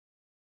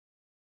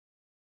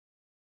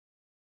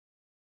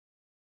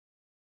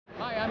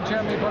I'm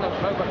Jeremy Bullock,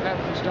 Boba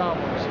Fett from Star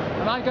Wars,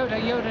 and I go to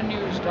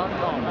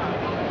Yodasnews.com.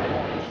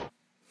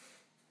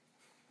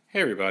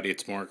 Hey everybody,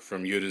 it's Mark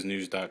from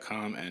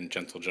Yodasnews.com and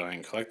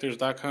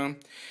GentleGiantCollectors.com,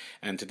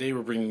 and today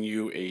we're bringing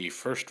you a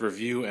first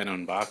review and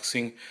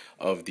unboxing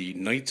of the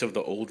Knights of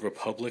the Old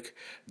Republic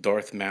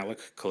Darth Malak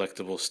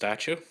collectible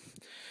statue.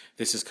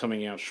 This is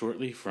coming out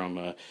shortly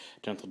from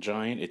Gentle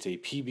Giant. It's a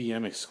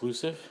PBM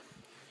exclusive.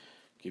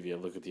 Give you a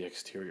look at the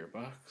exterior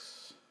box.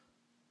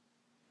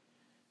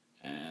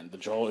 And the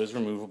jaw is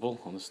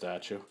removable on the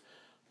statue.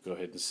 Go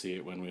ahead and see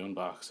it when we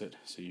unbox it,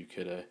 so you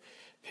could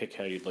pick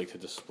how you'd like to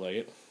display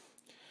it.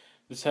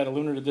 This had a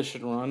limited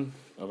edition run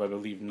of, I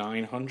believe,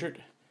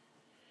 900.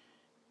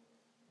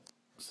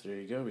 So there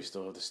you go. We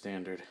still have the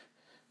standard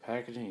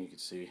packaging. You can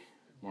see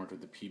marked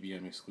with the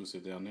PBM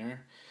exclusive down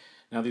there.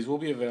 Now, these will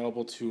be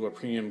available to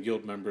premium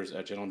guild members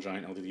at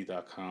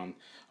GentleGiantLTD.com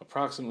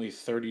approximately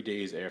 30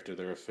 days after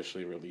they're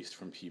officially released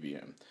from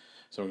PBM.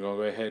 So we're going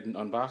to go ahead and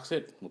unbox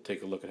it. We'll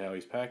take a look at how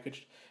he's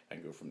packaged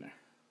and go from there.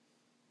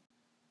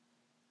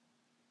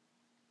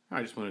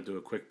 I just want to do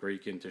a quick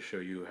break-in to show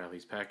you how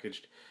he's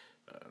packaged.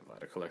 A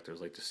lot of collectors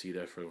like to see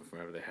that for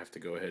whenever they have to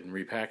go ahead and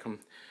repack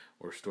them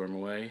or store them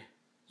away.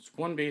 It's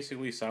one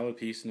basically solid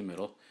piece in the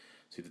middle.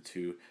 See the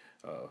two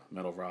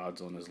metal rods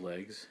on his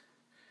legs.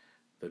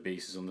 The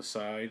base is on the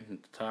side.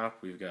 At the top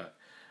we've got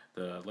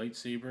the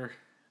lightsaber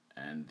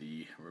and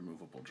the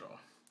removable jaw.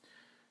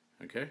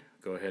 Okay,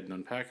 go ahead and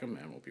unpack them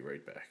and we'll be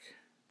right back.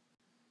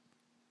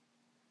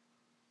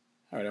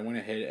 Alright, I went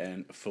ahead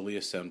and fully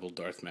assembled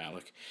Darth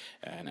Malak,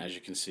 and as you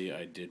can see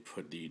I did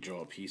put the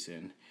jaw piece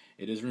in.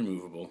 It is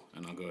removable,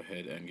 and I'll go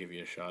ahead and give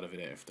you a shot of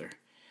it after,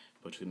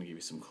 but just going to give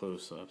you some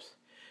close-ups.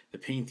 The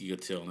paint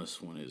detail on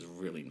this one is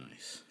really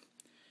nice.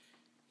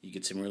 You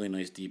get some really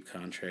nice deep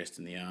contrast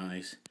in the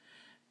eyes,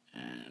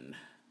 and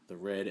the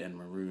red and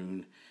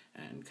maroon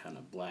and kind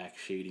of black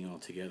shading all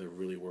together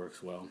really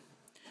works well.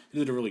 They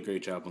did a really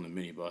great job on the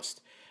mini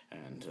bust,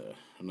 and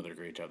another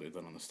great job they've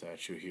done on the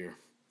statue here.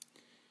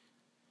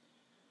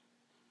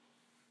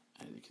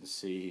 And you can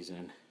see he's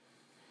in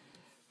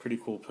pretty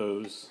cool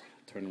pose.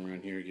 Turn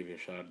around here, give you a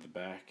shot of the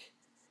back.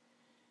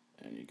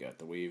 And you got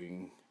the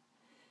waving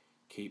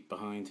cape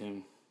behind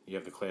him. You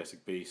have the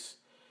classic base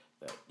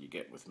that you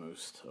get with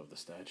most of the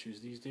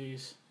statues these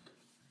days.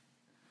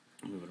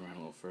 Moving around a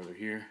little further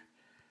here.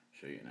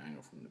 Show you an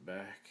angle from the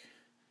back.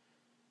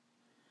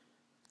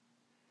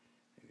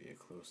 Give you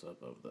a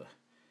close-up of the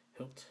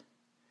hilt.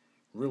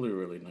 Really,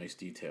 really nice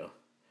detail.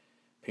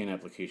 Paint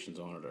applications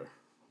on it are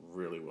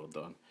really well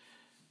done.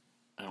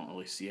 I don't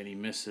really see any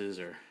misses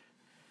or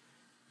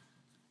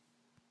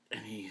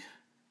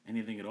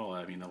anything at all.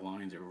 I mean, the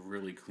lines are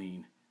really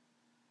clean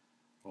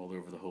all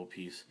over the whole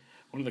piece.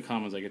 One of the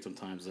comments I get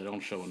sometimes is I don't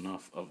show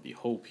enough of the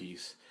whole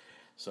piece,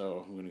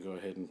 so I'm going to go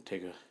ahead and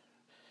take a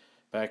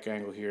back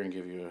angle here and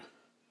give you a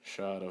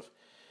shot of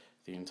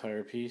the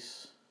entire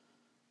piece.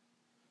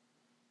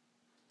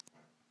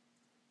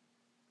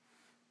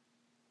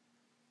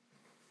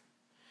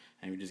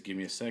 And if you just give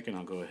me a second,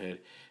 I'll go ahead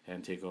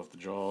and take off the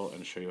jaw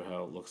and show you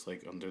how it looks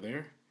like under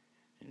there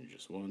in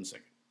just 1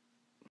 second.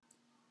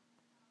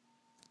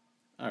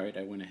 Alright,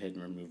 I went ahead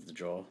and removed the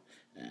jaw,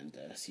 and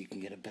so you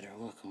can get a better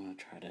look. I'm going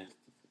to try to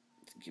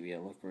give you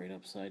a look right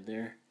upside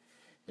there.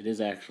 It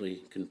is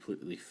actually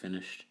completely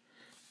finished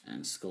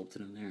and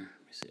sculpted in there.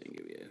 Let me see if I can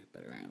give you a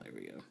better angle. There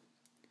we go.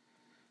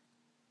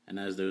 And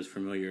as those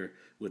familiar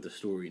with the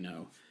story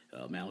know,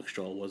 Malak's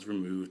jaw was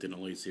removed in a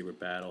lightsaber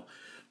battle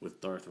with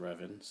Darth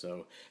Revan.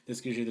 So this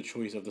gives you the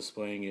choice of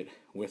displaying it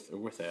with or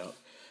without.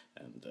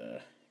 And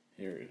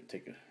here,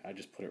 I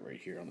just put it right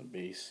here on the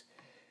base.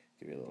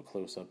 Give you a little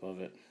close-up of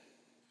it.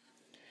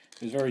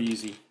 It's very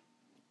easy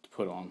to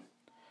put on.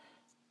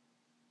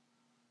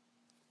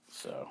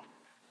 So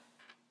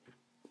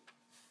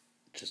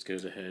it just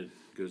goes ahead,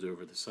 goes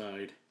over the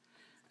side,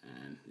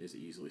 and is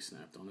easily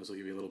snapped on. This will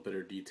give you a little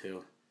better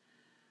detail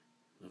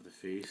of the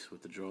face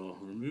with the jaw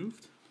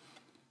removed.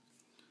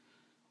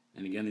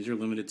 And again, these are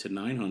limited to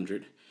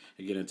 900.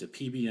 Again, it's a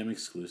PBM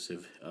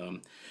exclusive,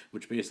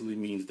 which basically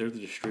means they're the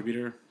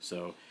distributor.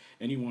 So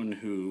anyone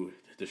who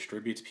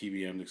distributes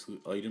PBM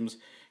items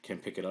can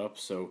pick it up.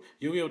 So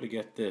you'll be able to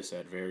get this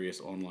at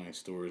various online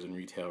stores and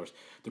retailers.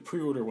 The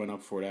pre-order went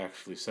up for it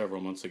actually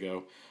several months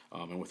ago,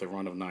 and with a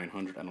run of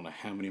 900, I don't know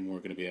how many more are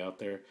going to be out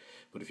there.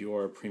 But if you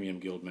are a premium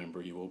guild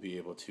member, you will be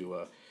able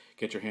to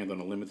get your hand on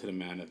a limited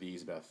amount of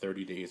these about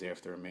 30 days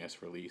after a mass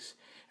release.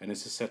 And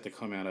this is set to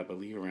come out, I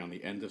believe, around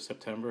the end of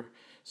September.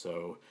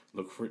 So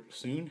look for it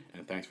soon,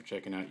 and thanks for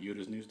checking out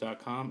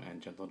Yodasnews.com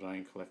and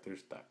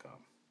GentleGiantCollectors.com.